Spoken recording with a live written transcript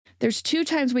There's 2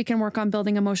 times we can work on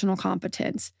building emotional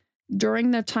competence: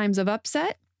 during their times of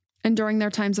upset and during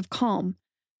their times of calm.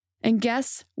 And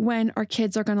guess when our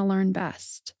kids are going to learn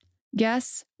best?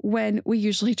 Guess when we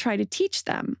usually try to teach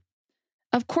them?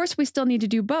 Of course, we still need to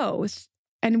do both,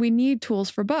 and we need tools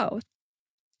for both.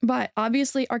 But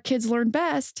obviously, our kids learn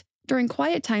best during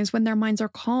quiet times when their minds are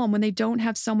calm, when they don't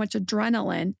have so much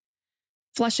adrenaline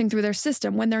flushing through their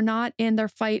system, when they're not in their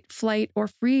fight, flight, or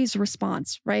freeze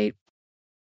response, right?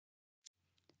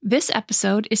 This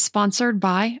episode is sponsored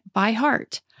by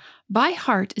ByHeart.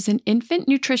 ByHeart is an infant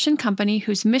nutrition company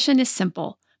whose mission is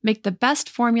simple: make the best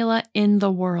formula in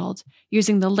the world.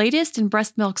 Using the latest in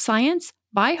breast milk science,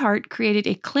 ByHeart created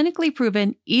a clinically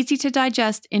proven,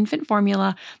 easy-to-digest infant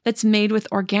formula that's made with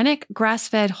organic,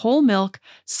 grass-fed whole milk,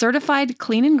 certified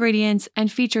clean ingredients,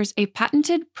 and features a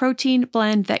patented protein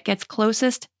blend that gets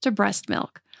closest to breast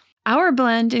milk. Our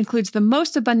blend includes the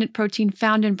most abundant protein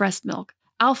found in breast milk,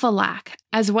 alpha-lac,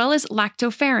 as well as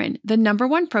lactoferrin, the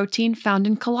 #1 protein found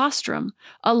in colostrum,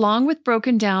 along with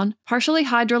broken down, partially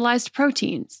hydrolyzed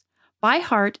proteins.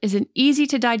 ByHeart is an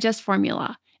easy-to-digest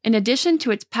formula. In addition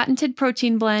to its patented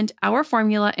protein blend, our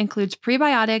formula includes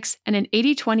prebiotics and an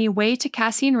 80-20 whey to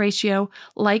casein ratio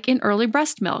like in early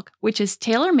breast milk, which is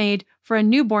tailor-made for a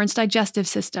newborn's digestive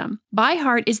system.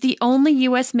 ByHeart is the only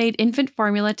U.S.-made infant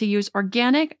formula to use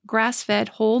organic, grass-fed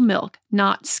whole milk,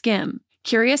 not skim.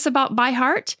 Curious about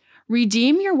ByHeart?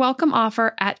 Redeem your welcome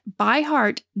offer at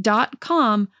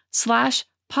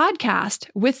byheart.com/podcast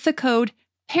with the code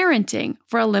PARENTING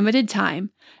for a limited time.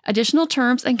 Additional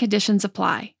terms and conditions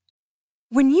apply.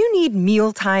 When you need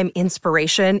mealtime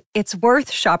inspiration, it's worth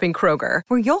shopping Kroger,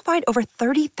 where you'll find over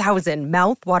 30,000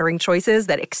 mouth-watering choices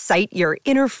that excite your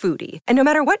inner foodie. And no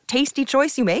matter what tasty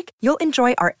choice you make, you'll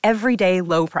enjoy our everyday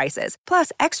low prices,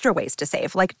 plus extra ways to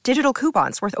save, like digital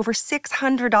coupons worth over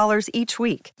 $600 each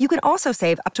week. You can also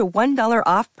save up to $1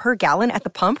 off per gallon at the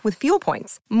pump with fuel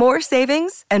points. More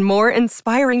savings and more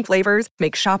inspiring flavors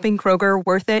make shopping Kroger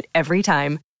worth it every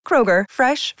time. Kroger,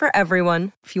 fresh for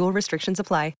everyone. Fuel restrictions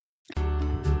apply.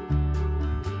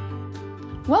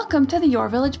 Welcome to the Your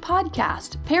Village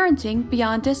podcast, Parenting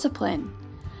Beyond Discipline.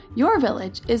 Your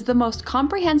Village is the most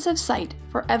comprehensive site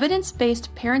for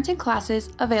evidence-based parenting classes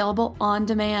available on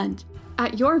demand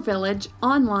at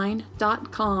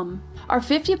yourvillageonline.com. Our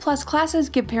 50-plus classes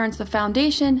give parents the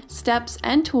foundation, steps,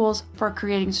 and tools for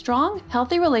creating strong,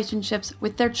 healthy relationships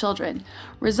with their children,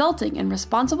 resulting in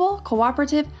responsible,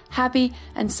 cooperative, happy,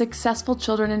 and successful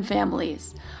children and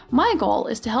families. My goal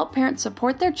is to help parents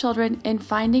support their children in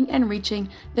finding and reaching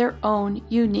their own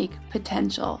unique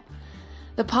potential.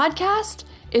 The podcast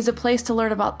is a place to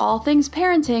learn about all things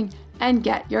parenting and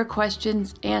get your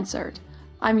questions answered.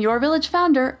 I'm Your Village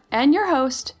founder and your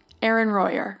host, Erin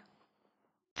Royer.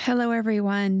 Hello,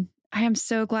 everyone. I am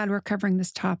so glad we're covering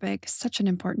this topic. Such an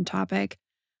important topic.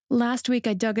 Last week,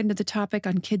 I dug into the topic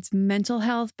on kids' mental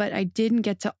health, but I didn't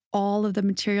get to all of the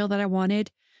material that I wanted.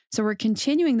 So we're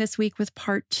continuing this week with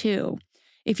part 2.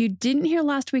 If you didn't hear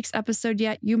last week's episode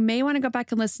yet, you may want to go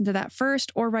back and listen to that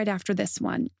first or right after this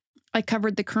one. I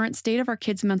covered the current state of our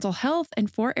kids' mental health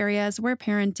and 4 areas where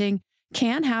parenting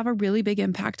can have a really big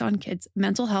impact on kids'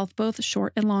 mental health, both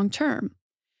short and long term.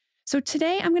 So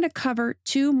today I'm going to cover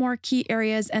 2 more key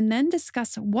areas and then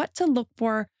discuss what to look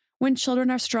for when children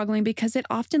are struggling, because it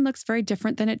often looks very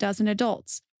different than it does in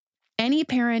adults. Any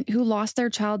parent who lost their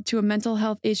child to a mental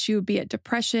health issue, be it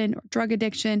depression or drug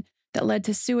addiction that led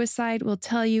to suicide, will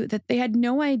tell you that they had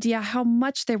no idea how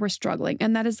much they were struggling.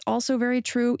 And that is also very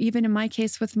true, even in my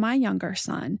case with my younger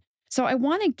son. So I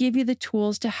want to give you the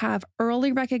tools to have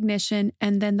early recognition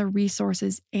and then the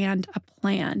resources and a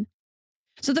plan.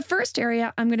 So the first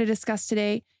area I'm going to discuss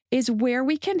today is where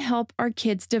we can help our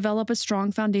kids develop a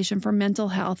strong foundation for mental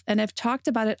health. And I've talked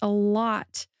about it a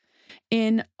lot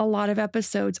in a lot of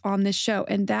episodes on this show,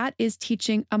 and that is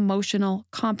teaching emotional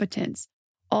competence,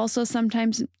 also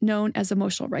sometimes known as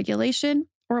emotional regulation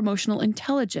or emotional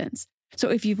intelligence. So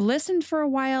if you've listened for a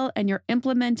while and you're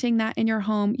implementing that in your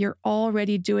home, you're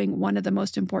already doing one of the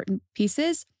most important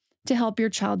pieces to help your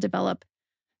child develop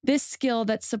this skill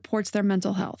that supports their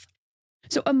mental health.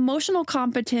 So emotional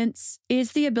competence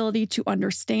is the ability to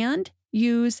understand,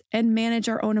 use, and manage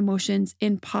our own emotions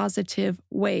in positive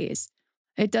ways.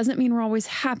 It doesn't mean we're always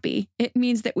happy. It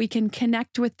means that we can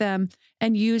connect with them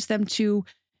and use them to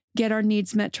get our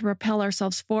needs met to propel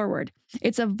ourselves forward.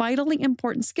 It's a vitally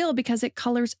important skill because it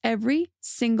colors every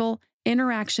single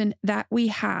interaction that we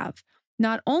have.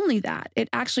 Not only that, it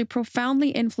actually profoundly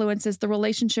influences the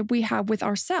relationship we have with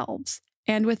ourselves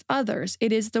and with others.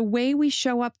 It is the way we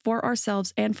show up for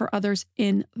ourselves and for others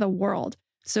in the world.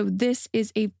 So this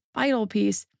is a vital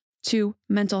piece to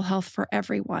mental health for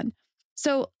everyone.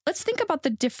 So let's think about the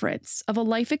difference of a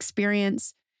life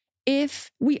experience if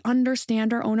we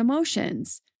understand our own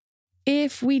emotions.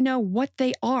 If we know what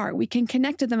they are, we can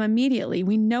connect to them immediately.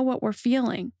 We know what we're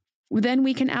feeling. Then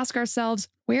we can ask ourselves,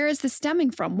 where is this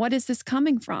stemming from? What is this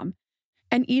coming from?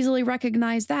 And easily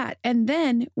recognize that. And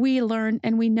then we learn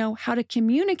and we know how to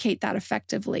communicate that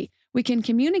effectively. We can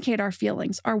communicate our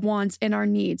feelings, our wants, and our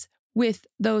needs with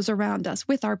those around us,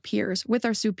 with our peers, with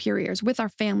our superiors, with our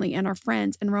family and our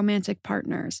friends and romantic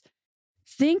partners.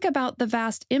 Think about the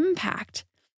vast impact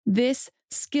this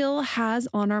skill has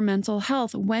on our mental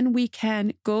health when we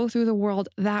can go through the world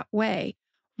that way,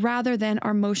 rather than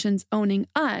our emotions owning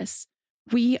us.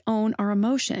 We own our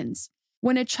emotions.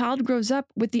 When a child grows up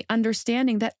with the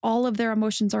understanding that all of their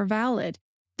emotions are valid,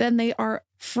 then they are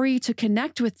free to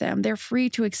connect with them. They're free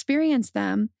to experience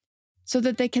them so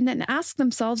that they can then ask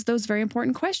themselves those very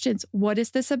important questions. What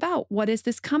is this about? What is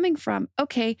this coming from?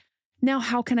 Okay, now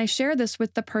how can I share this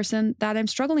with the person that I'm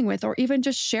struggling with? Or even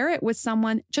just share it with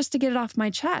someone just to get it off my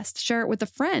chest. Share it with a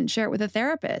friend, share it with a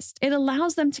therapist. It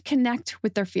allows them to connect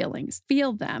with their feelings,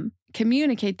 feel them,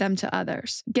 communicate them to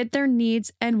others, get their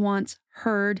needs and wants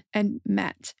heard and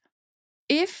met.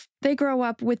 If they grow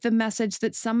up with the message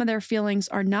that some of their feelings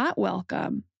are not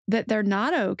welcome, that they're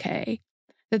not okay,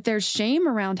 that there's shame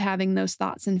around having those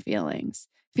thoughts and feelings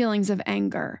of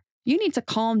anger, you need to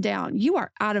calm down. You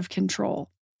are out of control.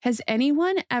 Has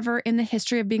anyone ever in the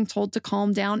history of being told to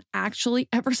calm down actually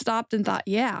ever stopped and thought,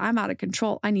 yeah, I'm out of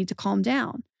control. I need to calm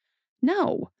down?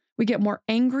 No. We get more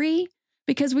angry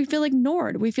because we feel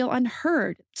ignored. We feel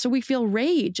unheard. So we feel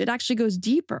rage. It actually goes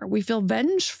deeper. We feel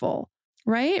vengeful,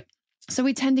 right? So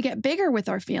we tend to get bigger with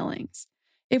our feelings.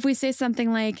 If we say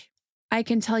something like, I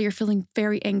can tell you're feeling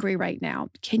very angry right now.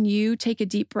 Can you take a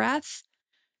deep breath?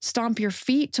 Stomp your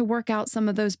feet to work out some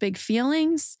of those big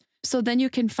feelings? So then you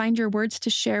can find your words to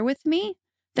share with me,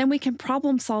 then we can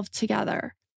problem solve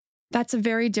together. That's a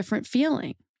very different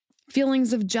feeling.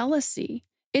 Feelings of jealousy.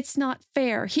 It's not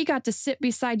fair. He got to sit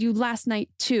beside you last night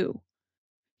too.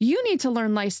 You need to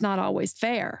learn life's not always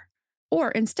fair.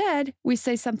 Or instead, we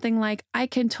say something like, I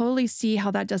can totally see how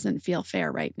that doesn't feel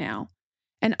fair right now.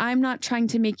 And I'm not trying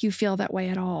to make you feel that way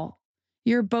at all.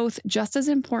 You're both just as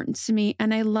important to me,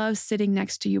 and I love sitting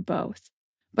next to you both.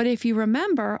 But if you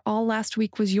remember, all last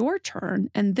week was your turn,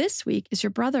 and this week is your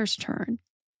brother's turn.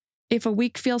 If a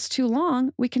week feels too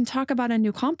long, we can talk about a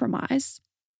new compromise.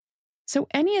 So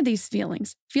any of these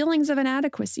feelings of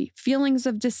inadequacy, feelings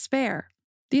of despair,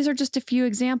 these are just a few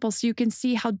examples so you can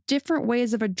see how different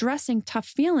ways of addressing tough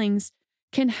feelings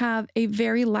can have a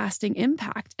very lasting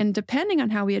impact. And depending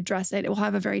on how we address it, it will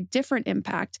have a very different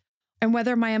impact. And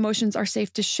whether my emotions are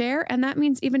safe to share, and that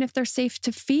means even if they're safe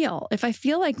to feel. If I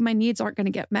feel like my needs aren't going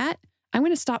to get met, I'm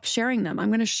going to stop sharing them. I'm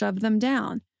going to shove them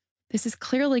down. This is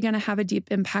clearly going to have a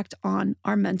deep impact on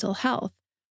our mental health.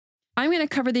 I'm going to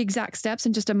cover the exact steps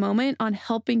in just a moment on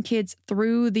helping kids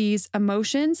through these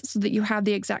emotions so that you have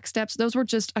the exact steps. Those were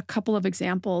just a couple of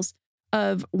examples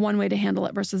of one way to handle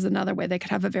it versus another way that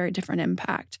could have a very different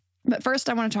impact. But first,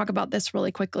 I want to talk about this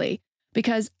really quickly,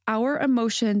 because our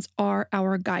emotions are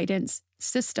our guidance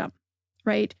system,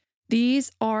 right?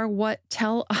 These are what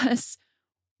tell us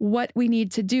what we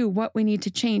need to do, what we need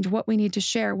to change, what we need to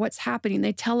share, what's happening.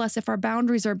 They tell us if our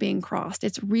boundaries are being crossed.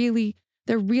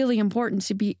 They're really important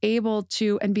to be able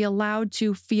to and be allowed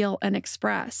to feel and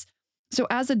express. So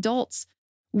as adults,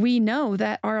 we know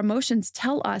that our emotions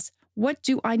tell us, what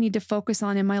do I need to focus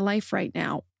on in my life right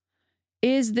now?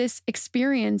 Is this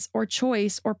experience or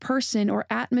choice or person or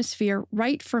atmosphere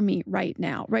right for me right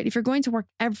now, right? If you're going to work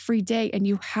every day and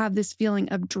you have this feeling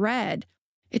of dread,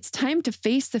 it's time to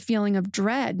face the feeling of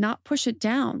dread, not push it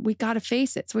down. We got to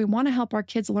face it. So we want to help our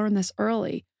kids learn this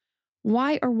early.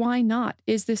 Why or why not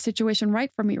is this situation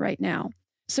right for me right now?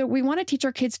 So we want to teach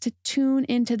our kids to tune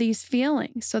into these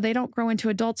feelings so they don't grow into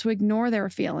adults who ignore their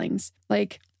feelings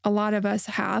like a lot of us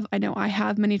have. I know I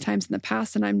have many times in the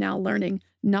past, and I'm now learning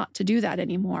not to do that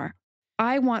anymore.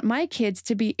 I want my kids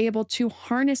to be able to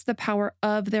harness the power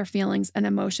of their feelings and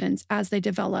emotions as they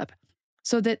develop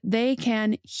so that they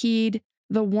can heed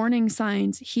the warning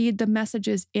signs, heed the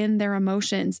messages in their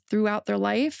emotions throughout their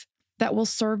life that will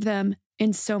serve them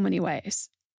in so many ways.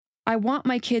 I want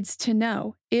my kids to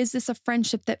know, is this a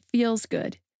friendship that feels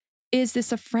good? Is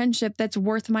this a friendship that's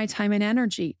worth my time and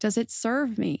energy? Does it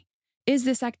serve me? Is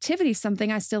this activity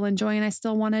something I still enjoy and I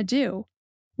still want to do?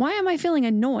 Why am I feeling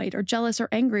annoyed or jealous or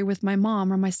angry with my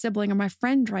mom or my sibling or my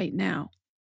friend right now?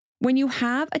 When you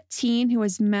have a teen who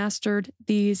has mastered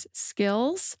these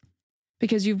skills,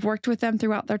 because you've worked with them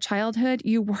throughout their childhood,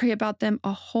 you worry about them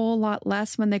a whole lot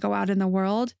less when they go out in the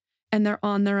world. and they're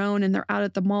on their own and they're out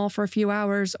at the mall for a few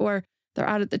hours, or they're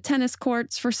out at the tennis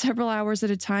courts for several hours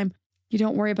at a time, you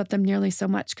don't worry about them nearly so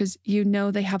much because you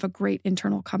know they have a great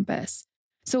internal compass.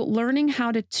 So learning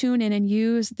how to tune in and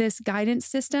use this guidance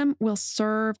system will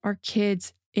serve our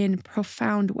kids in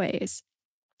profound ways.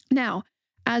 Now,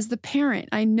 as the parent,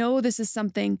 I know this is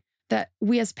something that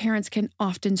we as parents can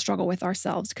often struggle with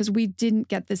ourselves because we didn't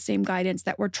get the same guidance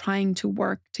that we're trying to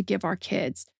work to give our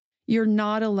kids. You're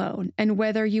not alone. And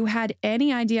whether you had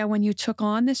any idea when you took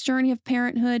on this journey of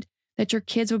parenthood that your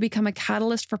kids would become a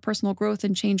catalyst for personal growth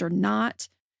and change or not,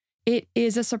 it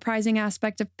is a surprising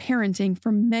aspect of parenting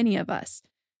for many of us.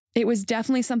 It was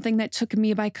definitely something that took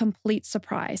me by complete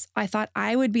surprise. I thought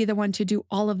I would be the one to do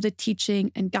all of the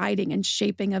teaching and guiding and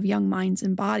shaping of young minds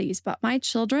and bodies, but my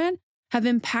children have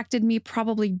impacted me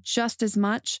probably just as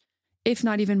much, if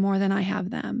not even more than I have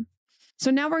them.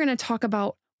 So now we're going to talk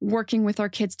about working with our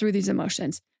kids through these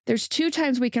emotions. There's 2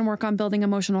 times we can work on building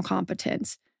emotional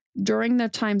competence: during their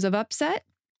times of upset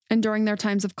and during their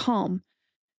times of calm.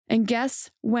 And guess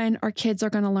when our kids are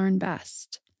going to learn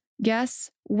best? Guess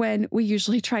when we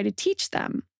usually try to teach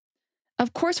them?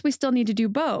 Of course, we still need to do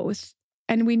both,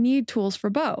 and we need tools for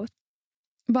both.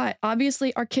 But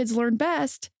obviously, our kids learn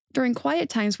best during quiet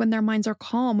times when their minds are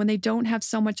calm, when they don't have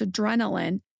so much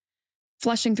adrenaline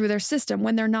flushing through their system,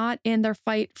 when they're not in their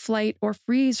fight, flight, or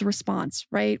freeze response,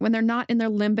 right? When they're not in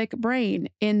their limbic brain,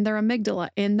 in their amygdala,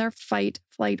 in their fight,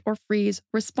 flight, or freeze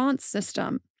response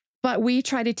system. But we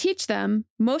try to teach them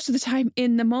most of the time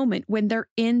in the moment when they're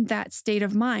in that state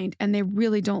of mind and they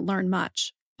really don't learn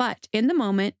much. But in the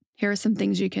moment, here are some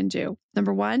things you can do.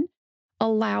 Number 1,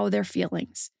 allow their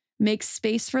feelings. Make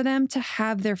space for them to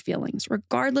have their feelings,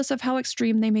 regardless of how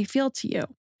extreme they may feel to you.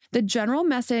 The general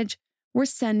message we're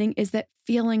sending is that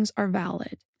feelings are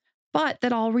valid, but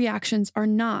that all reactions are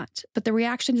not. But the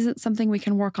reaction isn't something we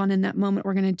can work on in that moment.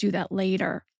 We're going to do that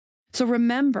later. So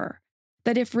remember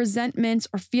that if resentments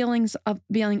or feelings of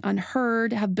being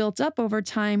unheard have built up over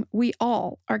time,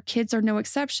 our kids are no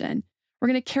exception. We're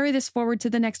going to carry this forward to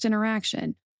the next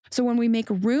interaction. So when we make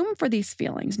room for these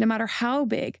feelings, no matter how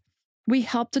big, we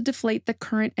help to deflate the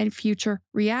current and future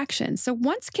reactions. So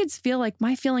once kids feel like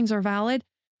my feelings are valid,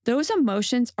 those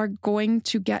emotions are going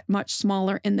to get much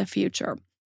smaller in the future.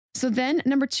 So then,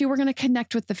 number 2, we're going to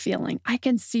connect with the feeling. I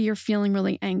can see you're feeling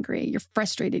really angry. You're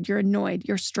frustrated. You're annoyed.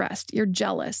 You're stressed. You're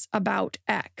jealous about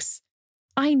X.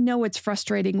 I know it's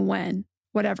frustrating when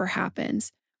whatever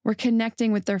happens. We're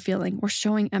connecting with their feeling. We're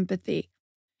showing empathy.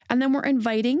 And then we're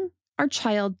inviting our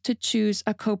child to choose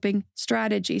a coping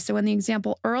strategy. So in the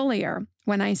example earlier,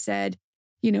 when I said,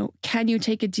 can you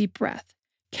take a deep breath?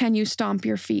 Can you stomp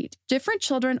your feet? Different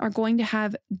children are going to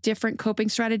have different coping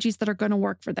strategies that are going to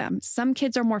work for them. Some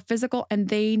kids are more physical and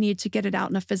they need to get it out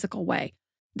in a physical way.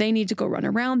 They need to go run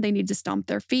around. They need to stomp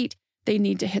their feet. They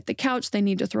need to hit the couch. They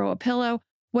need to throw a pillow.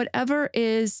 Whatever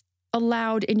is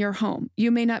allowed in your home.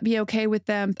 You may not be okay with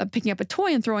them picking up a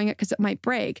toy and throwing it because it might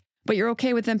break, but you're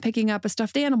okay with them picking up a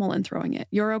stuffed animal and throwing it.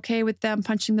 You're okay with them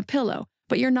punching the pillow,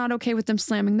 but you're not okay with them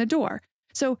slamming the door.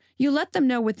 So you let them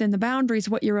know within the boundaries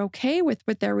what you're okay with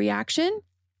their reaction,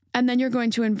 and then you're going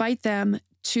to invite them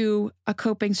to a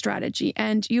coping strategy.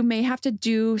 And you may have to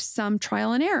do some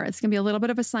trial and error. It's going to be a little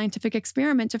bit of a scientific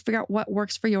experiment to figure out what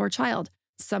works for your child.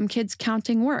 Some kids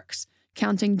counting works,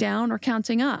 counting down or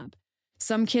counting up.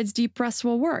 Some kids deep breaths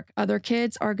will work. Other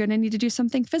kids are going to need to do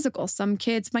something physical. Some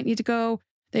kids might need to go,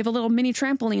 they have a little mini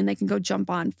trampoline they can go jump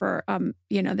on for,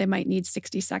 they might need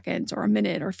 60 seconds or a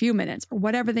minute or a few minutes or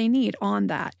whatever they need on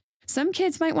that. Some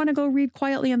kids might want to go read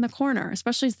quietly in the corner,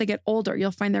 especially as they get older.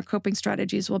 You'll find their coping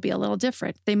strategies will be a little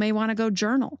different. They may want to go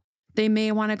journal. They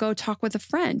may want to go talk with a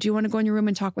friend. Do you want to go in your room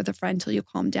and talk with a friend until you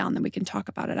calm down? Then we can talk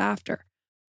about it after.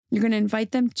 You're going to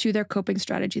invite them to their coping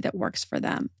strategy that works for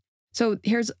them. So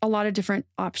here's a lot of different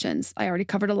options. I already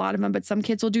covered a lot of them, but some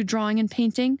kids will do drawing and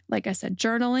painting. Like I said,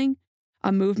 journaling,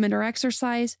 a movement or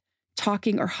exercise,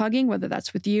 talking or hugging, whether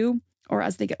that's with you or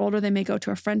as they get older, they may go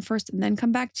to a friend first and then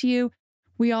come back to you.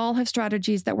 We all have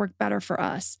strategies that work better for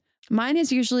us. Mine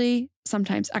is usually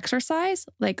sometimes exercise,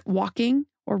 like walking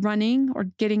or running or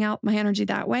getting out my energy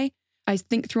that way. I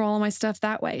think through all of my stuff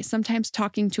that way. Sometimes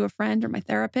talking to a friend or my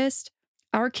therapist.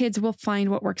 Our kids will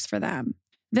find what works for them.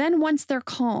 Then once they're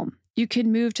calm, you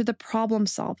can move to the problem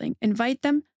solving. Invite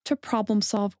them to problem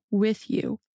solve with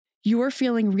you. You're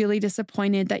feeling really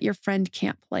disappointed that your friend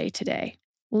can't play today.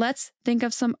 Let's think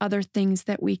of some other things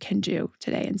that we can do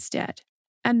today instead.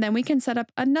 And then we can set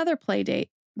up another play date,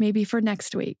 maybe for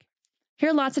next week.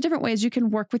 Here are lots of different ways you can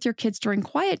work with your kids during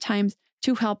quiet times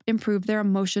to help improve their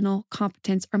emotional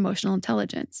competence or emotional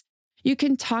intelligence. You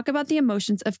can talk about the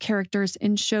emotions of characters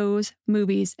in shows,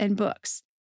 movies, and books.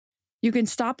 You can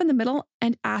stop in the middle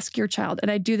and ask your child.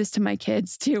 And I do this to my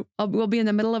kids too. We'll be in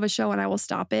the middle of a show and I will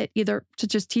stop it either to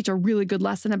just teach a really good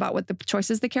lesson about what the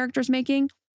choices the character's making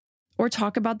or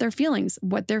talk about their feelings,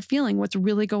 what they're feeling, what's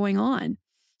really going on.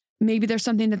 Maybe there's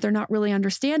something that they're not really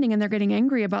understanding and they're getting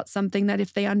angry about something that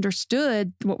if they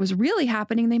understood what was really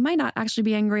happening, they might not actually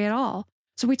be angry at all.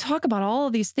 So we talk about all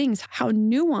of these things, how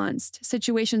nuanced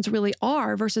situations really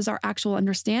are versus our actual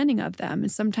understanding of them.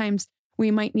 And sometimes we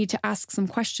might need to ask some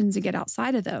questions and get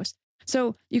outside of those.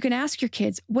 So you can ask your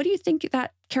kids, what do you think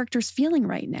that character's feeling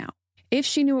right now? If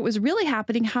she knew what was really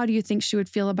happening, how do you think she would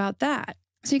feel about that?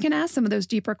 So you can ask some of those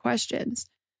deeper questions.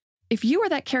 If you were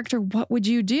that character, what would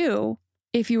you do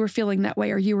if you were feeling that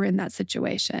way or you were in that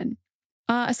situation?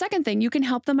 A second thing, you can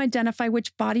help them identify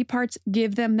which body parts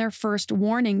give them their first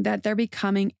warning that they're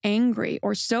becoming angry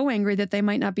or so angry that they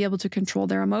might not be able to control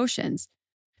their emotions.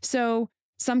 So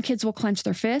some kids will clench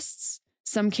their fists.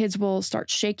 Some kids will start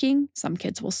shaking. Some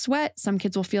kids will sweat. Some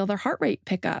kids will feel their heart rate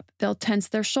pick up. They'll tense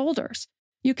their shoulders.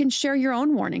 You can share your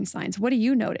own warning signs. What do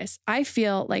you notice? I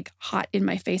feel like hot in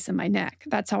my face and my neck.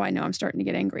 That's how I know I'm starting to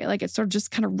get angry. Like it sort of just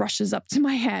kind of rushes up to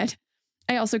my head.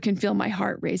 I also can feel my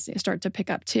heart racing, start to pick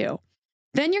up too.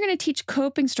 Then you're going to teach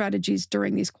coping strategies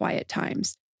during these quiet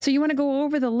times. So you want to go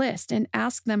over the list and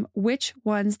ask them which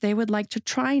ones they would like to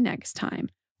try next time,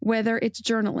 whether it's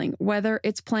journaling, whether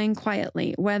it's playing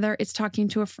quietly, whether it's talking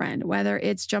to a friend, whether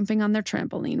it's jumping on their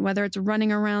trampoline, whether it's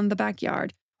running around the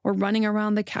backyard or running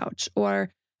around the couch or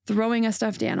throwing a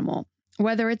stuffed animal,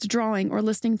 whether it's drawing or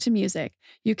listening to music.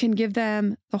 You can give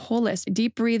them the whole list,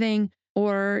 deep breathing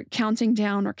or counting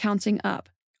down or counting up.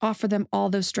 Offer them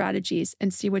all those strategies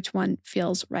and see which one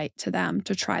feels right to them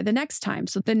to try the next time.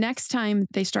 So the next time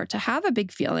they start to have a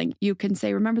big feeling, you can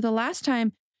say, remember the last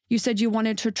time you said you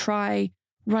wanted to try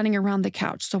running around the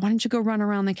couch. So why don't you go run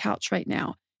around the couch right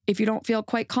now? If you don't feel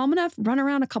quite calm enough, run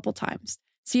around a couple times.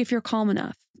 See if you're calm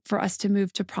enough for us to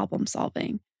move to problem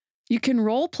solving. You can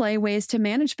role play ways to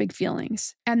manage big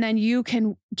feelings, and then you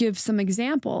can give some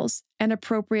examples and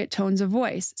appropriate tones of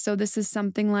voice. So this is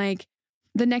something like,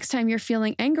 the next time you're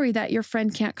feeling angry that your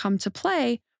friend can't come to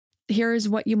play, here's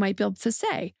what you might be able to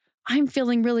say. I'm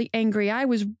feeling really angry. I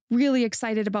was really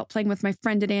excited about playing with my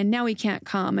friend today, and now he can't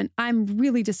come, and I'm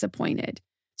really disappointed.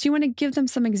 So you want to give them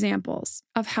some examples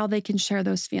of how they can share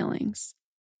those feelings.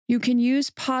 You can use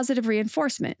positive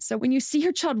reinforcement. So when you see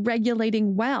your child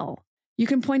regulating well, you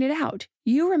can point it out.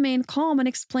 You remained calm and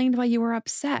explained why you were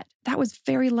upset. That was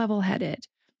very level-headed.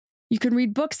 You can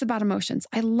read books about emotions.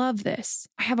 I love this.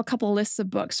 I have a couple of lists of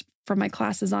books for my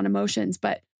classes on emotions,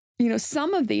 but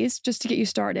some of these, just to get you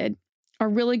started, are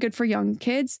really good for young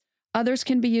kids. Others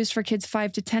can be used for kids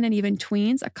 5 to 10 and even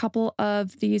tweens. A couple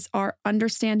of these are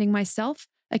Understanding Myself,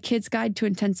 A Kid's Guide to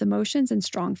Intense Emotions and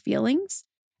Strong Feelings,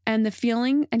 and The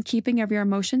Feeling and Keeping of Your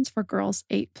Emotions for girls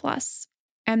 8+.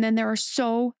 And then there are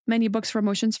so many books for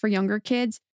emotions for younger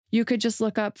kids. You could just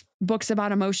look up books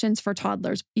about emotions for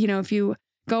toddlers. If you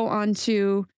go on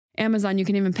to Amazon, you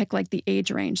can even pick like the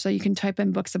age range. So you can type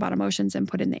in books about emotions and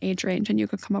put in the age range, and you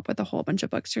could come up with a whole bunch of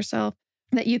books yourself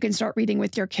that you can start reading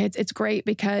with your kids. It's great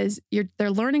because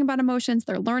they're learning about emotions.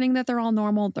 They're learning that they're all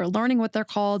normal. They're learning what they're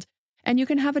called. And you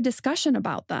can have a discussion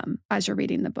about them as you're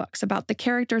reading the books, about the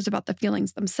characters, about the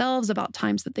feelings themselves, about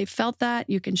times that they felt that.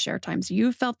 You can share times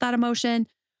you felt that emotion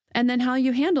and then how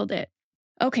you handled it.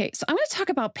 Okay, so I'm going to talk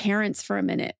about parents for a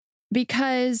minute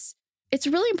because it's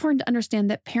really important to understand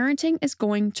that parenting is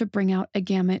going to bring out a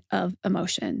gamut of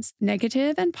emotions,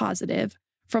 negative and positive,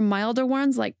 from milder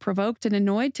ones like provoked and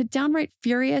annoyed to downright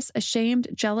furious, ashamed,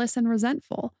 jealous, and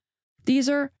resentful. These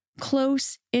are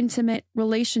close, intimate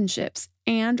relationships,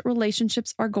 and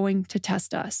relationships are going to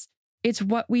test us. It's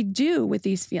what we do with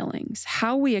these feelings,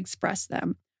 how we express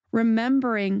them,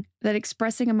 remembering that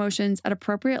expressing emotions at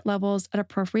appropriate levels at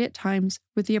appropriate times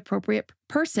with the appropriate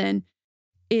person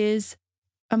is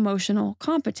emotional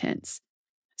competence.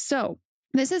 So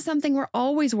this is something we're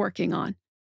always working on.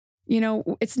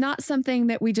 It's not something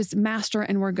that we just master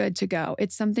and we're good to go.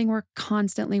 It's something we're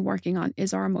constantly working on,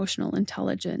 is our emotional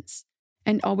intelligence,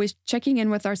 and always checking in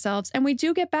with ourselves. And we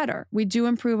do get better. We do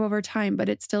improve over time, but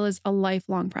it still is a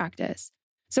lifelong practice.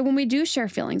 So when we do share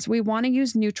feelings, we want to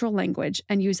use neutral language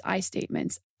and use I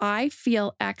statements. I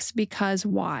feel X because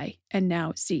Y, and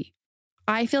now Z.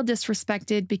 I feel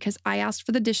disrespected because I asked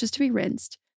for the dishes to be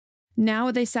rinsed.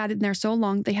 Now they sat in there so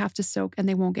long, they have to soak and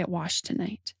they won't get washed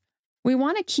tonight. We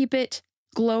want to keep it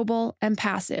global and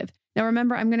passive. Now,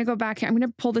 remember, I'm going to go back here. I'm going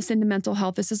to pull this into mental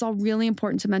health. This is all really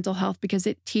important to mental health because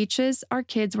it teaches our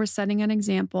kids, we're setting an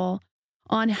example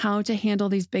on how to handle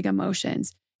these big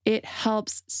emotions. It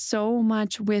helps so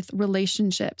much with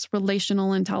relationships,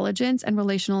 relational intelligence, and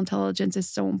relational intelligence is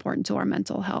so important to our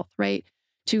mental health, right?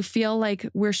 To feel like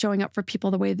we're showing up for people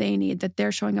the way they need, that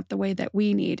they're showing up the way that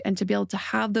we need. And to be able to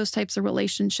have those types of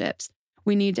relationships,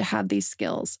 we need to have these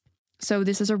skills. So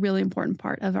this is a really important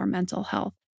part of our mental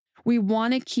health. We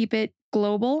want to keep it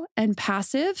global and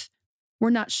passive.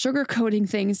 We're not sugarcoating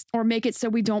things or make it so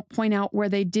we don't point out where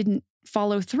they didn't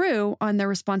follow through on their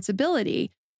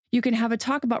responsibility. You can have a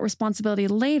talk about responsibility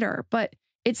later, but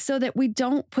it's so that we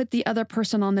don't put the other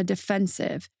person on the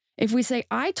defensive. If we say,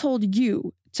 I told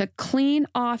you to clean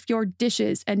off your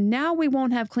dishes, and now we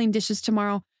won't have clean dishes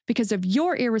tomorrow because of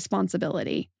your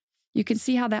irresponsibility, you can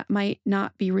see how that might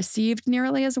not be received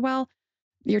nearly as well.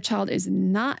 Your child is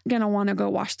not going to want to go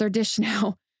wash their dish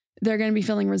now. They're going to be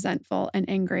feeling resentful and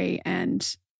angry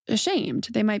and ashamed.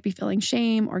 They might be feeling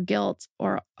shame or guilt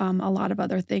or a lot of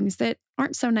other things that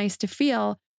aren't so nice to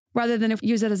feel, rather than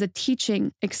use it as a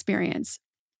teaching experience.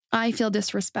 I feel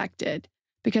disrespected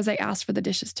because I asked for the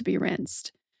dishes to be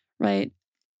rinsed, right?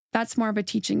 That's more of a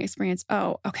teaching experience.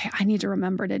 Oh, okay, I need to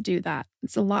remember to do that.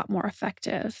 It's a lot more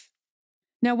effective.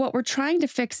 Now, what we're trying to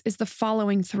fix is the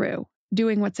following through,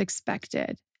 doing what's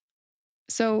expected.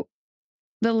 So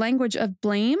the language of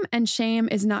blame and shame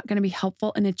is not going to be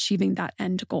helpful in achieving that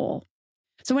end goal.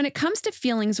 So when it comes to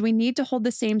feelings, we need to hold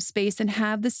the same space and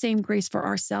have the same grace for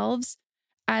ourselves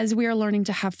as we are learning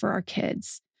to have for our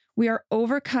kids. We are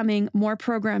overcoming more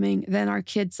programming than our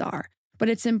kids are, but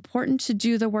it's important to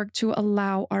do the work to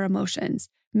allow our emotions,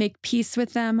 make peace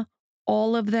with them,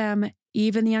 all of them,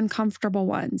 even the uncomfortable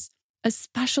ones,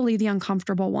 especially the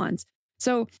uncomfortable ones.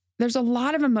 So there's a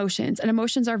lot of emotions, and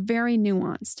emotions are very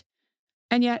nuanced.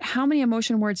 And yet, how many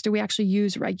emotion words do we actually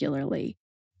use regularly?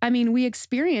 I mean, we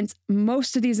experience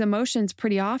most of these emotions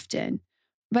pretty often,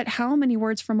 but how many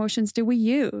words for emotions do we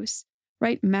use?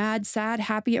 Right? Mad, sad,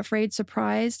 happy, afraid,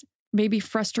 surprised, maybe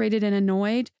frustrated and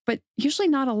annoyed, but usually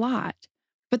not a lot.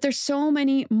 But there's so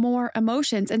many more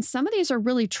emotions, and some of these are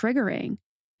really triggering.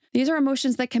 These are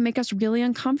emotions that can make us really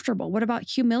uncomfortable. What about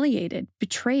humiliated,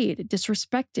 betrayed,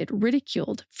 disrespected,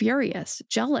 ridiculed, furious,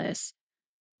 jealous?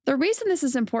 The reason this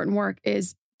is important work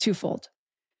is twofold.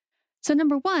 So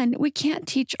number one, we can't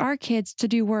teach our kids to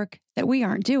do work that we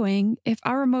aren't doing. If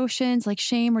our emotions like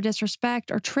shame or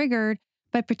disrespect are triggered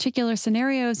by particular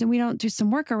scenarios and we don't do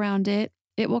some work around it,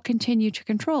 it will continue to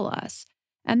control us.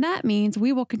 And that means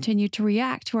we will continue to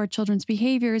react to our children's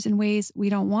behaviors in ways we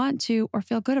don't want to or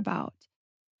feel good about.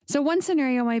 So one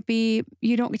scenario might be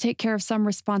you don't take care of some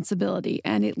responsibility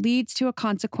and it leads to a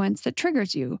consequence that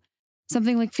triggers you.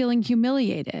 Something like feeling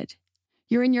humiliated.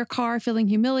 You're in your car feeling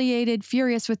humiliated,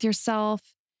 furious with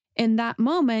yourself. In that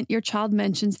moment, your child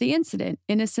mentions the incident,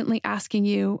 innocently asking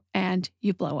you, and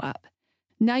you blow up.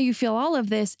 Now you feel all of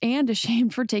this and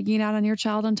ashamed for taking it out on your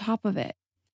child on top of it.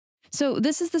 So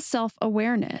this is the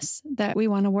self-awareness that we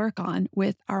want to work on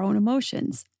with our own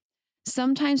emotions.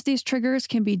 Sometimes these triggers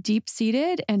can be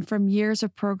deep-seated and from years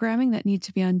of programming that need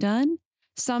to be undone.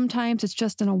 Sometimes it's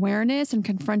just an awareness and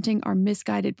confronting our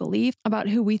misguided belief about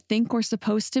who we think we're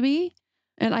supposed to be.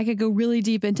 And I could go really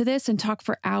deep into this and talk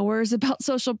for hours about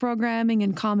social programming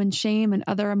and common shame and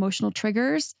other emotional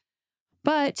triggers.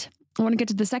 But I want to get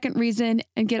to the second reason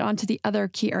and get on to the other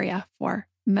key area for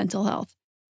mental health.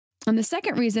 And the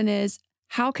second reason is,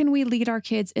 how can we lead our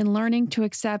kids in learning to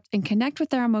accept and connect with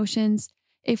their emotions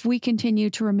if we continue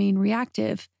to remain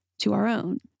reactive to our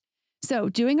own? So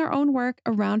doing our own work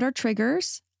around our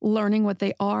triggers, learning what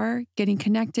they are, getting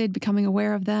connected, becoming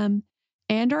aware of them,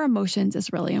 and our emotions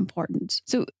is really important.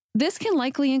 So this can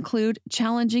likely include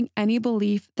challenging any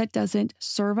belief that doesn't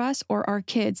serve us or our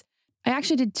kids. I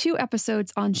actually did 2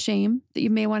 episodes on shame that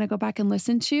you may want to go back and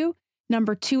listen to.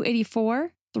 Number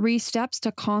 284, 3 Steps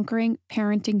to Conquering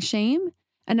Parenting Shame.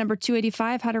 And number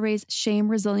 285, How to Raise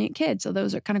Shame-Resilient Kids. So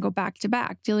those are kind of go back to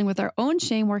back, dealing with our own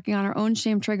shame, working on our own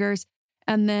shame triggers,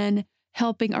 and then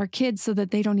helping our kids so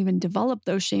that they don't even develop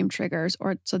those shame triggers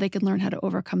or so they can learn how to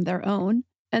overcome their own.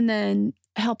 And then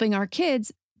helping our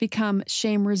kids become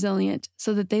shame resilient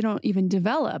so that they don't even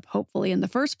develop, hopefully in the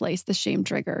first place, the shame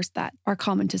triggers that are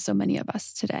common to so many of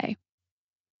us today.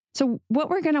 So what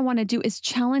we're going to want to do is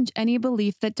challenge any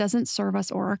belief that doesn't serve us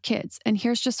or our kids. And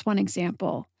here's just one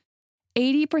example.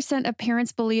 80% of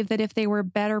parents believe that if they were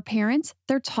better parents,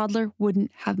 their toddler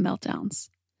wouldn't have meltdowns.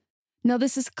 Now,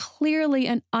 this is clearly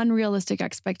an unrealistic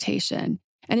expectation,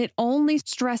 and it only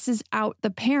stresses out the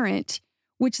parent,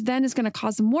 which then is going to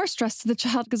cause more stress to the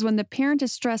child, because when the parent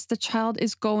is stressed, the child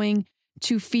is going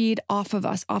to feed off of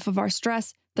us, off of our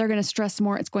stress. They're going to stress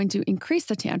more. It's going to increase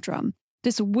the tantrum.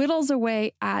 This whittles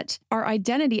away at our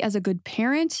identity as a good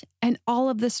parent, and all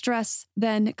of the stress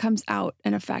then comes out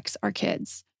and affects our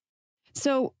kids.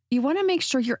 So you want to make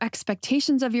sure your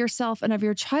expectations of yourself and of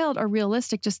your child are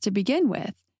realistic just to begin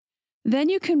with. Then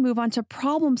you can move on to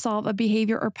problem solve a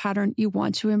behavior or pattern you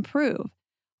want to improve.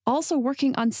 Also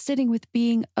working on sitting with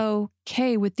being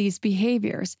okay with these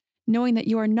behaviors, knowing that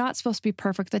you are not supposed to be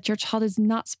perfect, that your child is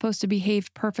not supposed to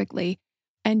behave perfectly,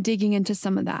 and digging into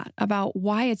some of that about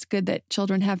why it's good that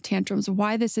children have tantrums,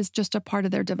 why this is just a part of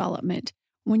their development.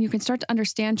 When you can start to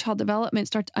understand child development,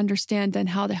 start to understand then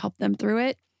how to help them through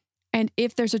it. And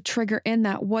if there's a trigger in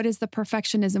that, what is the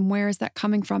perfectionism? Where is that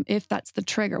coming from? If that's the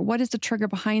trigger, what is the trigger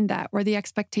behind that? Where the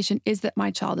expectation is that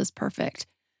my child is perfect,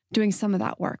 doing some of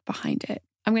that work behind it.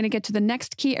 I'm going to get to the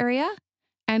next key area,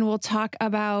 and we'll talk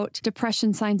about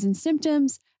depression signs and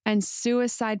symptoms and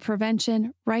suicide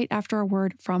prevention right after a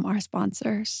word from our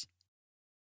sponsors.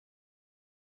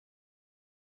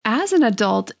 As an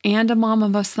adult and a mom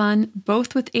of a son,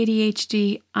 both with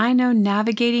ADHD, I know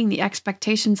navigating the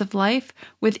expectations of life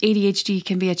with ADHD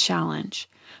can be a challenge.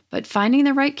 But finding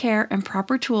the right care and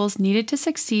proper tools needed to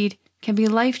succeed can be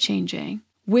life-changing.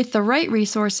 With the right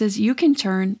resources, you can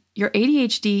turn your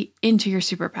ADHD into your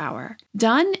superpower.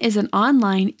 Done is an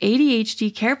online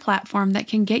ADHD care platform that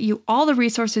can get you all the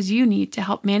resources you need to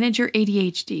help manage your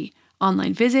ADHD,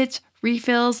 online visits,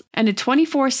 refills, and a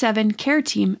 24/7 care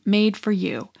team made for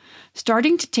you.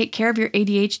 Starting to take care of your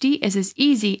ADHD is as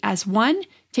easy as 1,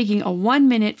 taking a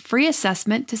 1-minute free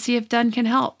assessment to see if Done can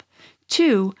help.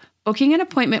 2, booking an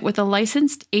appointment with a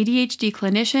licensed ADHD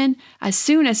clinician as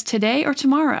soon as today or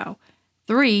tomorrow.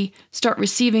 3, start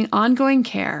receiving ongoing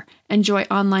care. Enjoy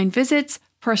online visits,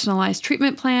 personalized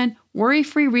treatment plan,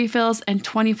 worry-free refills, and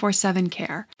 24/7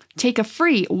 care. Take a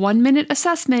free 1-minute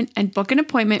assessment and book an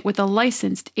appointment with a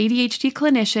licensed ADHD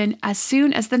clinician as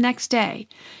soon as the next day.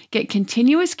 Get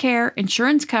continuous care,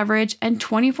 insurance coverage, and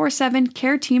 24/7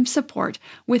 care team support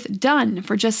with Done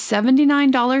for just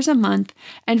 $79 a month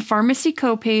and pharmacy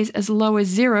copays as low as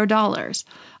 $0.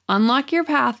 Unlock your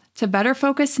path to better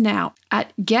focus now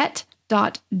at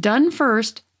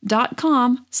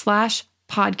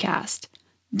get.donefirst.com/podcast.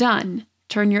 Done.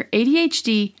 Turn your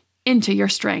ADHD into your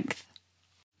strength.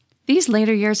 These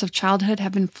later years of childhood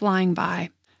have been flying by.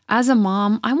 As a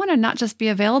mom, I want to not just be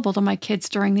available to my kids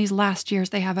during these last years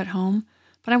they have at home,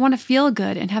 but I want to feel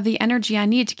good and have the energy I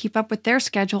need to keep up with their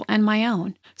schedule and my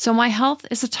own. So my health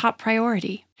is a top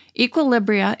priority.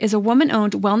 Equilibria is a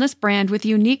woman-owned wellness brand with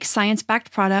unique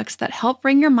science-backed products that help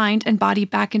bring your mind and body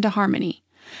back into harmony.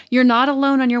 You're not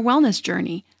alone on your wellness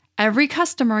journey. Every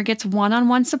customer gets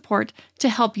one-on-one support to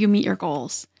help you meet your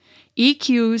goals.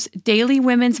 EQ's Daily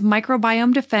Women's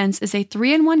Microbiome Defense is a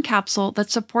 3-in-1 capsule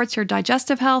that supports your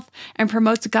digestive health and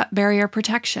promotes gut barrier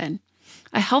protection.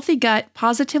 A healthy gut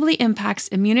positively impacts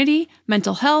immunity,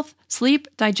 mental health, sleep,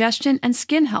 digestion, and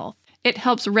skin health. It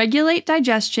helps regulate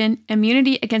digestion,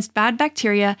 immunity against bad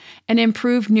bacteria, and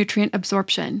improve nutrient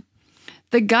absorption.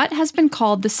 The gut has been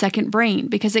called the second brain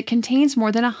because it contains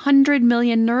more than 100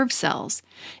 million nerve cells.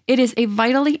 It is a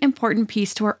vitally important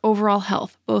piece to our overall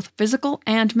health, both physical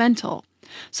and mental.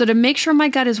 So to make sure my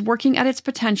gut is working at its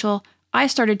potential, I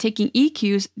started taking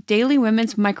EQ's Daily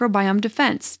Women's Microbiome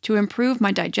Defense to improve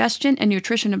my digestion and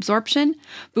nutrition absorption,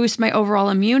 boost my overall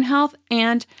immune health,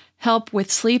 and help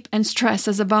with sleep and stress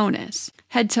as a bonus.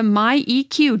 Head to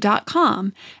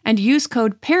myeq.com and use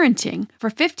code PARENTING for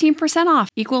 15% off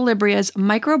Equilibria's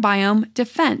Microbiome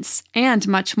Defense and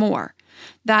much more.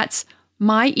 That's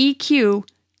myeq.com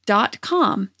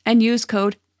and use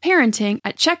code PARENTING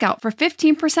at checkout for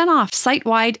 15% off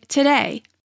site-wide today.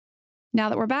 Now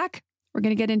that we're back, we're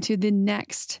going to get into the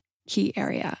next key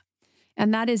area,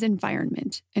 and that is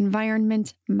environment.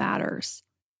 Environment matters.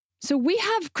 So we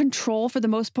have control for the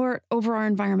most part over our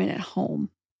environment at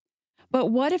home. But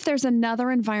what if there's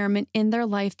another environment in their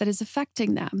life that is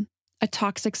affecting them? A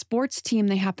toxic sports team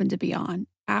they happen to be on,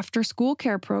 after school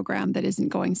care program that isn't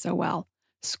going so well,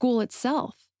 school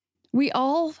itself. We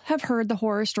all have heard the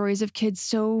horror stories of kids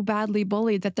so badly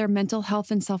bullied that their mental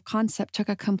health and self-concept took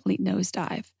a complete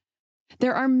nosedive.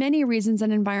 There are many reasons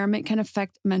an environment can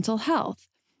affect mental health.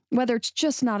 Whether it's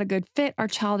just not a good fit, our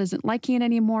child isn't liking it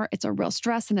anymore, it's a real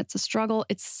stress and it's a struggle,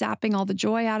 it's sapping all the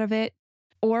joy out of it,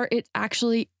 or it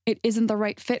isn't the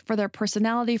right fit for their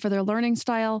personality, for their learning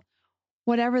style,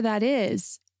 whatever that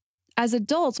is. As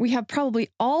adults, we have probably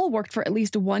all worked for at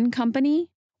least one company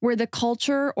where the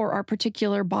culture or our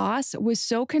particular boss was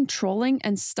so controlling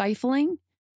and stifling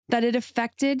that it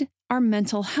affected our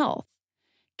mental health.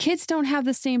 Kids don't have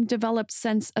the same developed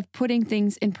sense of putting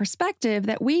things in perspective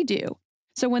that we do.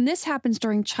 So when this happens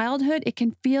during childhood, it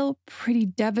can feel pretty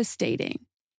devastating.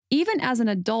 even as an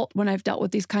adult, when I've dealt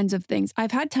with these kinds of things,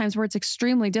 I've had times where it's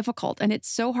extremely difficult and it's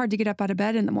so hard to get up out of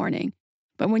bed in the morning.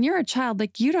 But when you're a child,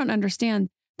 like, you don't understand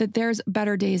that there's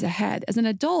better days ahead. As an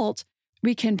adult,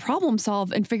 we can problem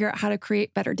solve and figure out how to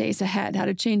create better days ahead, how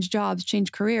to change jobs,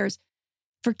 change careers.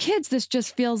 For kids, this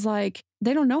just feels like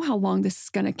they don't know how long this is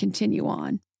going to continue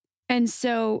on. And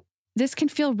so this can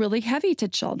feel really heavy to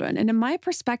children. And in my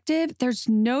perspective, there's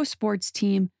no sports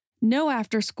team, no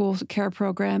after-school care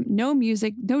program, no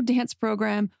music, no dance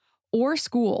program, or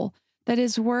school that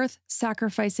is worth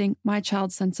sacrificing my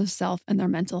child's sense of self and their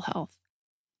mental health.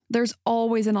 There's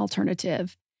always an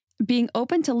alternative. Being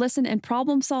open to listen and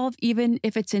problem solve, even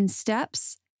if it's in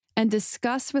steps, and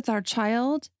discuss with our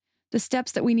child the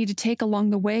steps that we need to take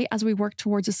along the way as we work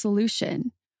towards a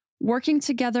solution. Working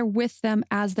together with them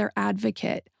as their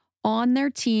advocate on their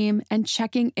team and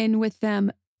checking in with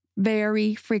them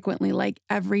very frequently, like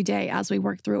every day as we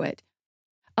work through it.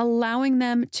 Allowing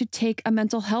them to take a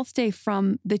mental health day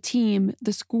from the team,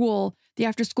 the school, the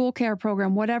after-school care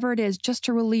program, whatever it is, just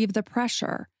to relieve the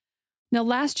pressure. Now,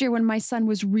 last year when my son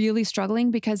was really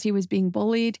struggling because he was being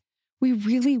bullied, we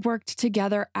really worked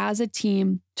together as a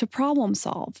team to problem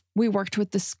solve. We worked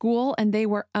with the school and they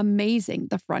were amazing.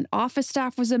 The front office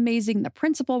staff was amazing. The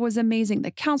principal was amazing.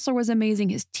 The counselor was amazing.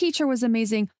 His teacher was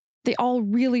amazing. They all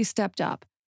really stepped up.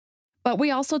 But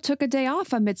we also took a day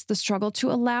off amidst the struggle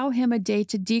to allow him a day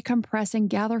to decompress and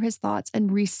gather his thoughts and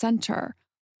recenter.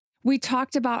 We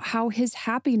talked about how his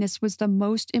happiness was the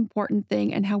most important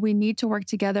thing and how we need to work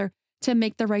together to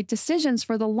make the right decisions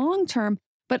for the long term,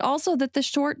 but also that the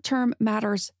short term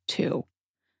matters too.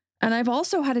 And I've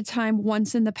also had a time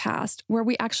once in the past where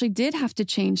we actually did have to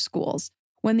change schools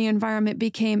when the environment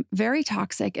became very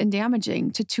toxic and damaging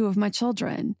to two of my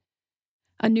children.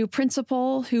 A new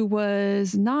principal who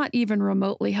was not even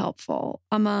remotely helpful,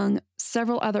 among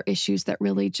several other issues that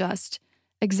really just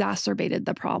exacerbated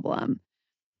the problem.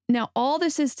 Now, all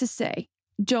this is to say,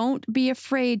 don't be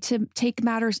afraid to take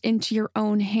matters into your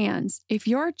own hands. If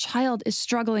your child is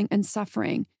struggling and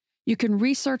suffering, you can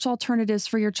research alternatives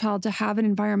for your child to have an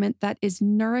environment that is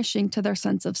nourishing to their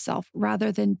sense of self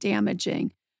rather than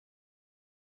damaging.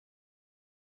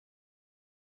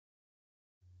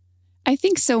 I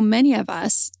think so many of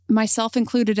us, myself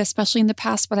included, especially in the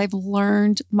past, but I've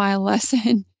learned my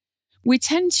lesson. We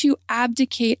tend to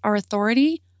abdicate our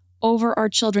authority over our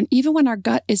children, even when our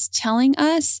gut is telling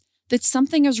us that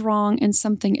something is wrong and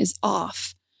something is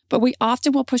off. But we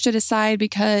often will push it aside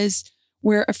because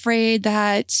we're afraid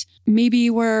that maybe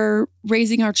we're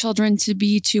raising our children to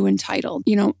be too entitled,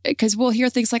 because we'll hear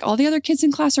things like all the other kids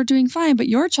in class are doing fine, but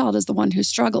your child is the one who's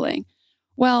struggling.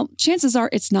 Well, chances are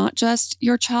it's not just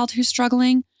your child who's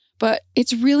struggling, but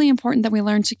it's really important that we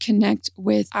learn to connect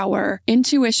with our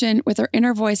intuition, with our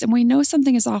inner voice. And we know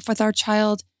something is off with our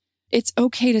child. It's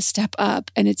okay to step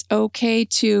up and it's okay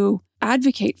to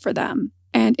advocate for them.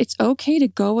 And it's okay to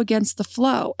go against the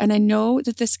flow. And I know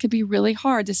that this could be really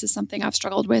hard. This is something I've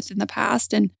struggled with in the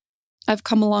past and I've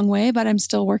come a long way, but I'm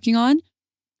still working on,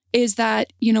 is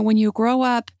that, when you grow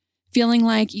up feeling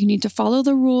like you need to follow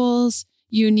the rules,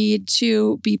 you need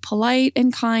to be polite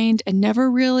and kind and never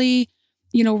really,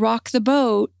 rock the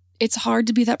boat. It's hard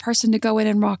to be that person to go in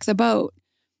and rock the boat.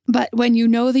 But when you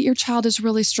know that your child is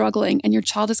really struggling and your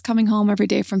child is coming home every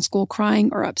day from school crying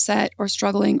or upset or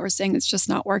struggling or saying it's just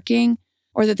not working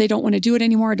or that they don't want to do it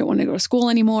anymore, don't want to go to school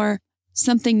anymore,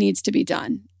 something needs to be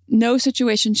done. No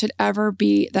situation should ever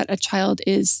be that a child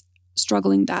is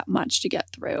struggling that much to get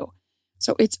through.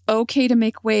 So it's okay to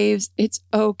make waves. It's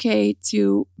okay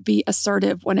to be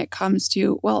assertive when it comes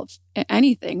to,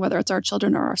 anything, whether it's our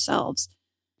children or ourselves.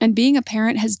 And being a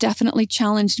parent has definitely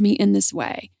challenged me in this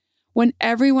way. When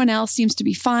everyone else seems to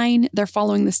be fine, they're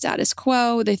following the status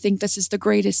quo, they think this is the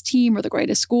greatest team or the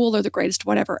greatest school or the greatest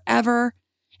whatever ever,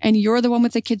 and you're the one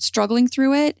with the kids struggling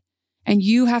through it, and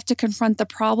you have to confront the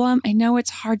problem. I know it's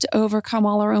hard to overcome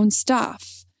all our own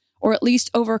stuff, or at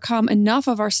least overcome enough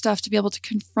of our stuff to be able to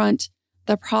confront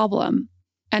the problem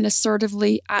and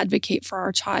assertively advocate for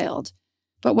our child.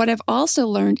 But what I've also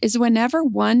learned is whenever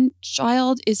one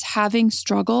child is having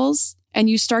struggles and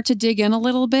you start to dig in a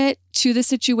little bit to the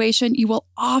situation, you will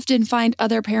often find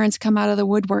other parents come out of the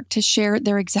woodwork to share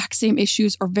their exact same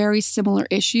issues or very similar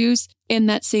issues in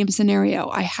that same scenario.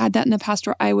 I had that in the past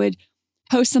where I would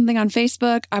post something on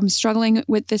Facebook. I'm struggling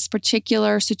with this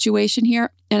particular situation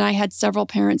here. And I had several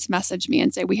parents message me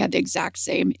and say, we had the exact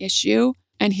same issue.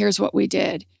 And here's what we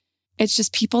did. It's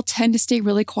just people tend to stay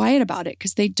really quiet about it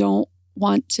because they don't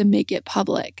want to make it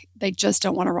public. They just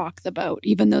don't want to rock the boat,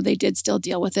 even though they did still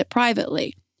deal with it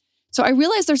privately. So I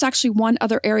realize there's actually one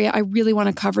other area I really want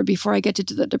to cover before I get to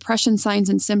the depression signs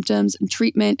and symptoms and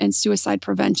treatment and suicide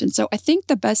prevention. So I think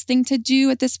the best thing to do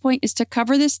at this point is to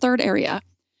cover this third area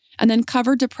and then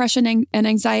cover depression and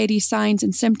anxiety signs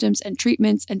and symptoms and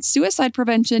treatments and suicide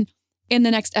prevention in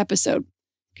the next episode.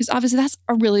 Because obviously that's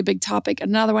a really big topic.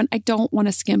 Another one I don't want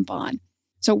to skimp on.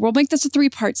 So we'll make this a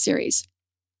 3-part series.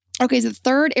 Okay, so the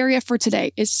third area for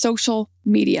today is social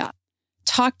media.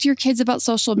 Talk to your kids about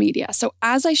social media. So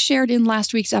as I shared in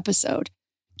last week's episode,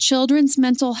 children's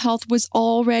mental health was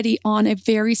already on a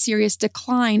very serious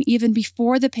decline even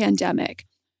before the pandemic,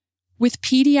 with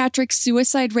pediatric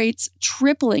suicide rates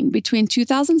tripling between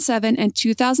 2007 and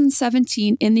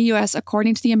 2017 in the U.S.,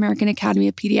 according to the American Academy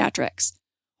of Pediatrics.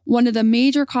 One of the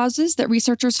major causes that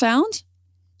researchers found?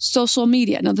 Social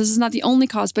media. Now, this is not the only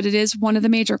cause, but it is one of the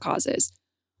major causes.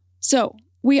 So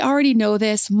we already know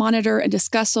this, monitor and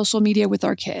discuss social media with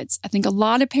our kids. I think a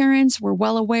lot of parents were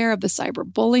well aware of the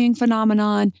cyberbullying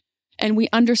phenomenon, and we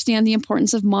understand the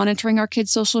importance of monitoring our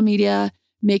kids' social media,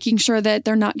 making sure that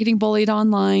they're not getting bullied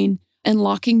online, and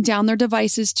locking down their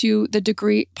devices to the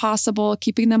degree possible,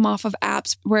 keeping them off of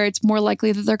apps where it's more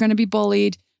likely that they're going to be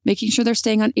bullied, making sure they're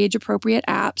staying on age-appropriate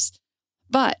apps.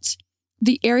 But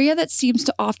the area that seems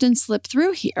to often slip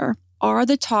through here are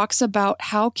the talks about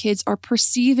how kids are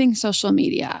perceiving social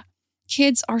media.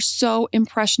 Kids are so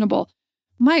impressionable.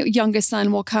 My youngest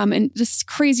son will come and this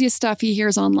craziest stuff he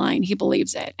hears online, he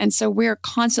believes it. And so we're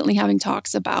constantly having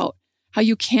talks about how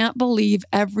you can't believe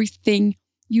everything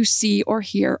you see or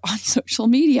hear on social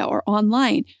media or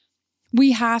online.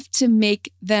 We have to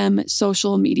make them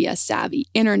social media savvy,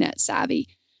 internet savvy.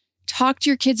 Talk to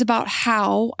your kids about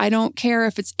how, I don't care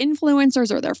if it's influencers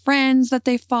or their friends that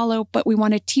they follow, but we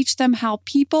want to teach them how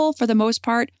people, for the most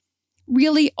part,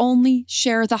 really only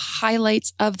share the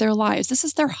highlights of their lives. This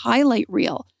is their highlight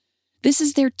reel. This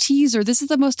is their teaser. This is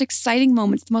the most exciting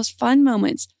moments, the most fun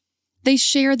moments. They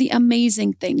share the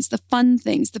amazing things, the fun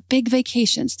things, the big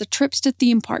vacations, the trips to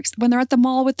theme parks, when they're at the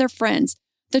mall with their friends,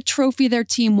 the trophy their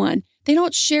team won. They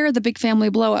don't share the big family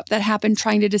blow up that happened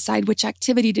trying to decide which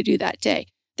activity to do that day.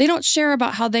 They don't share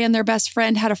about how they and their best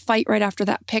friend had a fight right after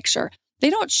that picture. They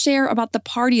don't share about the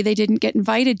party they didn't get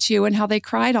invited to and how they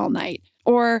cried all night,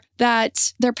 or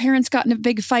that their parents got in a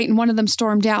big fight and one of them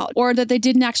stormed out, or that they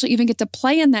didn't actually even get to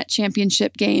play in that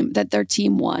championship game that their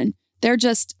team won.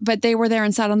 But they were there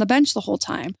and sat on the bench the whole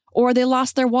time, or they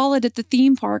lost their wallet at the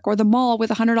theme park or the mall with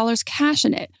 $100 cash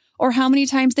in it, or how many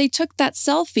times they took that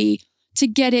selfie to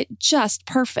get it just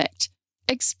perfect.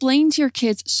 Explain to your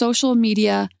kids social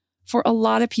media for a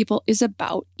lot of people is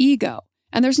about ego.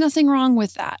 And there's nothing wrong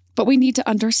with that, but we need to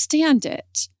understand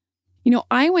it. You know,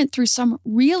 I went through some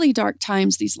really dark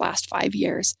times these last 5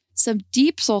 years, some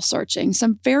deep soul searching,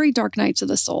 some very dark nights of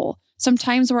the soul, some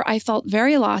times where I felt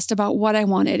very lost about what I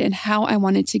wanted and how I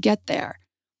wanted to get there.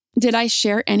 Did I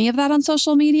share any of that on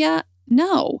social media?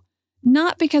 No,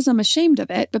 not because I'm ashamed of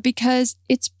it, but because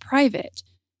it's private.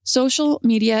 Social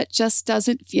media just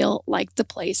doesn't feel like the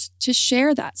place to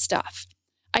share that stuff.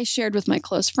 I shared with my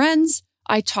close friends.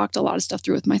 I talked a lot of stuff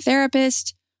through with my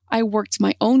therapist. I worked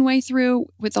my own way through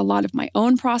with a lot of my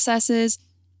own processes.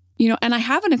 And I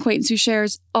have an acquaintance who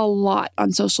shares a lot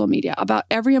on social media about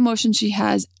every emotion she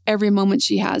has, every moment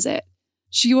she has it.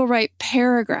 She will write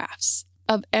paragraphs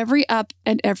of every up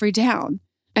and every down.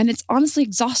 And it's honestly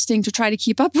exhausting to try to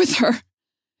keep up with her.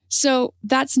 So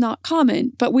that's not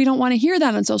common, but we don't want to hear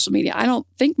that on social media. I don't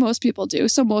think most people do,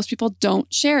 so most people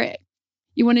don't share it.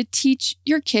 You want to teach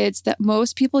your kids that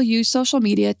most people use social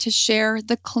media to share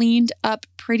the cleaned up,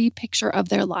 pretty picture of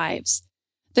their lives.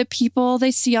 The people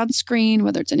they see on screen,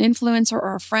 whether it's an influencer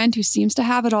or a friend who seems to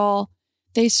have it all,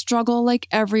 they struggle like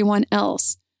everyone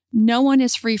else. No one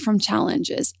is free from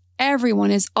challenges. Everyone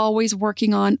is always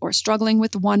working on or struggling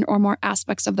with one or more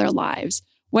aspects of their lives,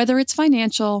 whether it's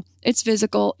financial, it's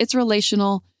physical, it's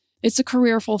relational, it's a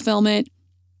career fulfillment.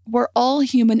 We're all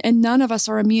human and none of us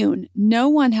are immune. No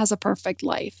one has a perfect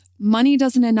life. Money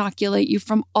doesn't inoculate you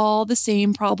from all the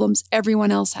same problems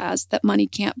everyone else has that money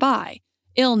can't buy.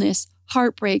 Illness,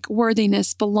 heartbreak,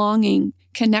 worthiness, belonging,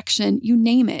 connection, you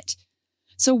name it.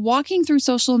 So walking through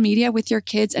social media with your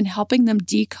kids and helping them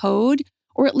decode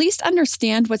or at least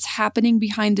understand what's happening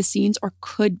behind the scenes or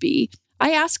could be.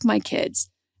 I ask my kids,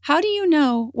 how do you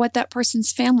know what that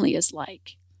person's family is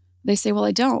like? They say, well,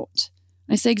 I don't.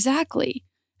 I say, exactly.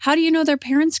 How do you know their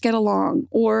parents get along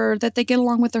or that they get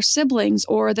along with their siblings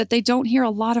or that they don't hear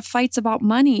a lot of fights about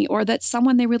money or that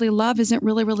someone they really love isn't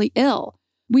really, really ill?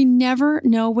 We never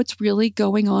know what's really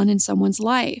going on in someone's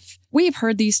life. We've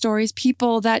heard these stories,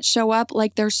 people that show up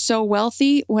like they're so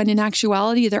wealthy when in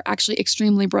actuality, they're actually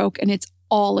extremely broke and it's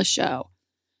all a show.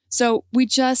 So we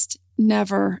just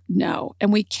never know,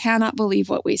 and we cannot believe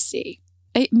what we see.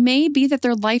 It may be that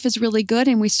their life is really good,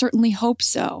 and we certainly hope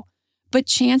so. But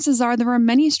chances are there are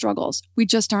many struggles we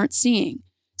just aren't seeing.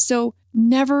 So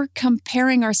never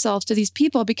comparing ourselves to these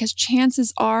people, because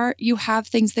chances are you have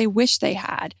things they wish they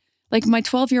had. Like my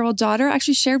 12-year-old daughter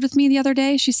actually shared with me the other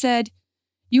day. She said,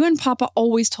 "You and Papa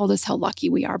always told us how lucky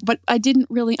we are, but I didn't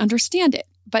really understand it.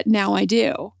 But now I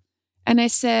do." And I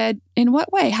said, "In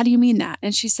what way? How do you mean that?"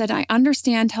 And she said, "I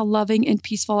understand how loving and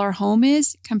peaceful our home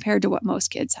is compared to what most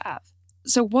kids have."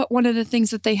 So one of the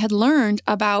things that they had learned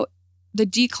about the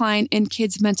decline in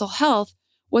kids' mental health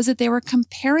was that they were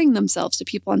comparing themselves to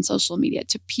people on social media,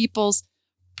 to people's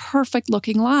perfect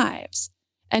looking lives,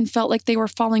 and felt like they were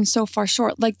falling so far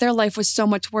short, like their life was so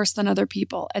much worse than other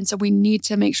people. And so we need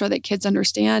to make sure that kids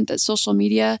understand that social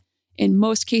media, in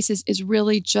most cases, is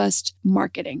really just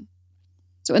marketing.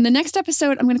 So in the next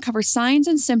episode, I'm going to cover signs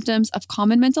and symptoms of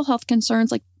common mental health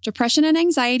concerns like depression and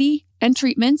anxiety, and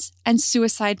treatments, and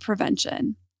suicide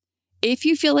prevention. If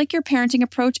you feel like your parenting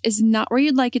approach is not where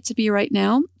you'd like it to be right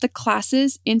now, the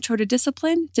classes Intro to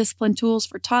Discipline, Discipline Tools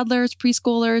for Toddlers,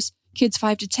 Preschoolers, Kids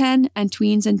 5 to 10, and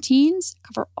Tweens and Teens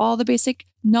cover all the basic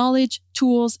knowledge,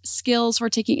 tools, skills for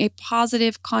taking a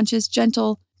positive, conscious,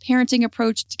 gentle parenting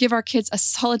approach to give our kids a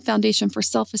solid foundation for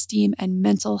self-esteem and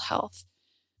mental health.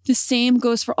 The same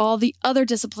goes for all the other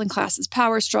discipline classes: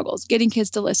 Power Struggles, Getting Kids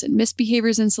to Listen,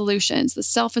 Misbehaviors and Solutions, the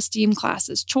self-esteem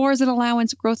classes, Chores and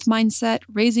Allowance, Growth Mindset,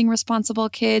 Raising Responsible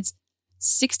Kids.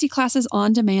 60 classes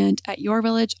on demand at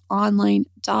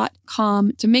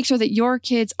yourvillageonline.com to make sure that your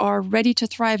kids are ready to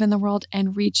thrive in the world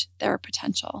and reach their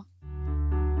potential.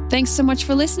 Thanks so much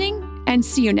for listening, and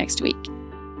see you next week.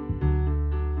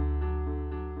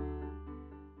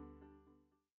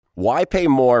 Why pay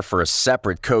more for a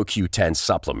separate CoQ10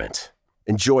 supplement?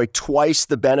 Enjoy twice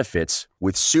the benefits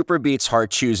with SuperBeets Heart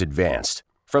Chews Advanced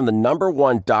from the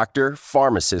 #1 doctor,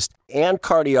 pharmacist, and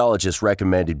cardiologist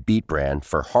recommended beet brand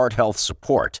for heart health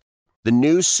support. The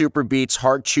new SuperBeets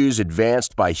Heart Chews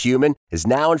Advanced by Human is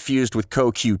now infused with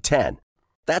CoQ10.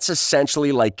 That's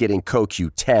essentially like getting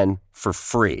CoQ10 for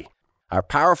free. Our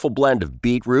powerful blend of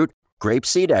beetroot,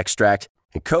 grapeseed extract,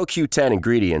 and CoQ10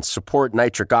 ingredients support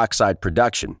nitric oxide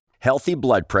production, healthy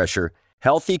blood pressure,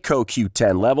 healthy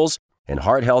CoQ10 levels, and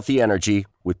heart-healthy energy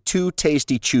with 2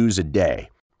 tasty chews a day.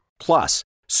 Plus,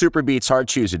 SuperBeets Heart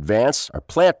Chews Advance are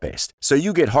plant-based, so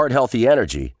you get heart-healthy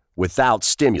energy without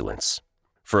stimulants.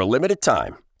 For a limited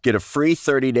time, get a free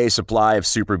 30-day supply of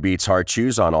SuperBeets Heart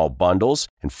Chews on all bundles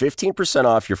and 15%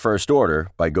 off your first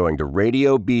order by going to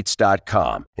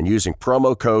RadioBeets.com and using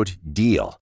promo code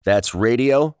DEAL. That's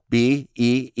Radio, BEETS.com,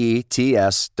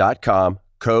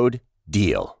 code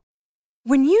DEAL.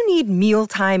 When you need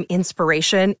mealtime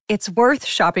inspiration, it's worth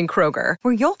shopping Kroger,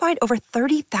 where you'll find over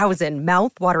 30,000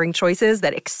 mouth-watering choices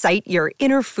that excite your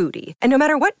inner foodie. And no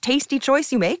matter what tasty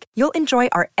choice you make, you'll enjoy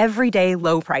our everyday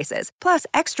low prices, plus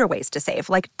extra ways to save,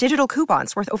 like digital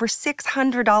coupons worth over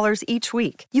 $600 each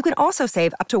week. You can also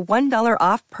save up to $1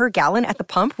 off per gallon at the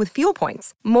pump with fuel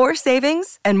points. More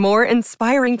savings and more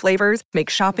inspiring flavors make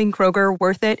shopping Kroger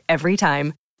worth it every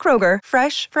time. Kroger,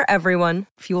 fresh for everyone.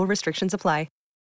 Fuel restrictions apply.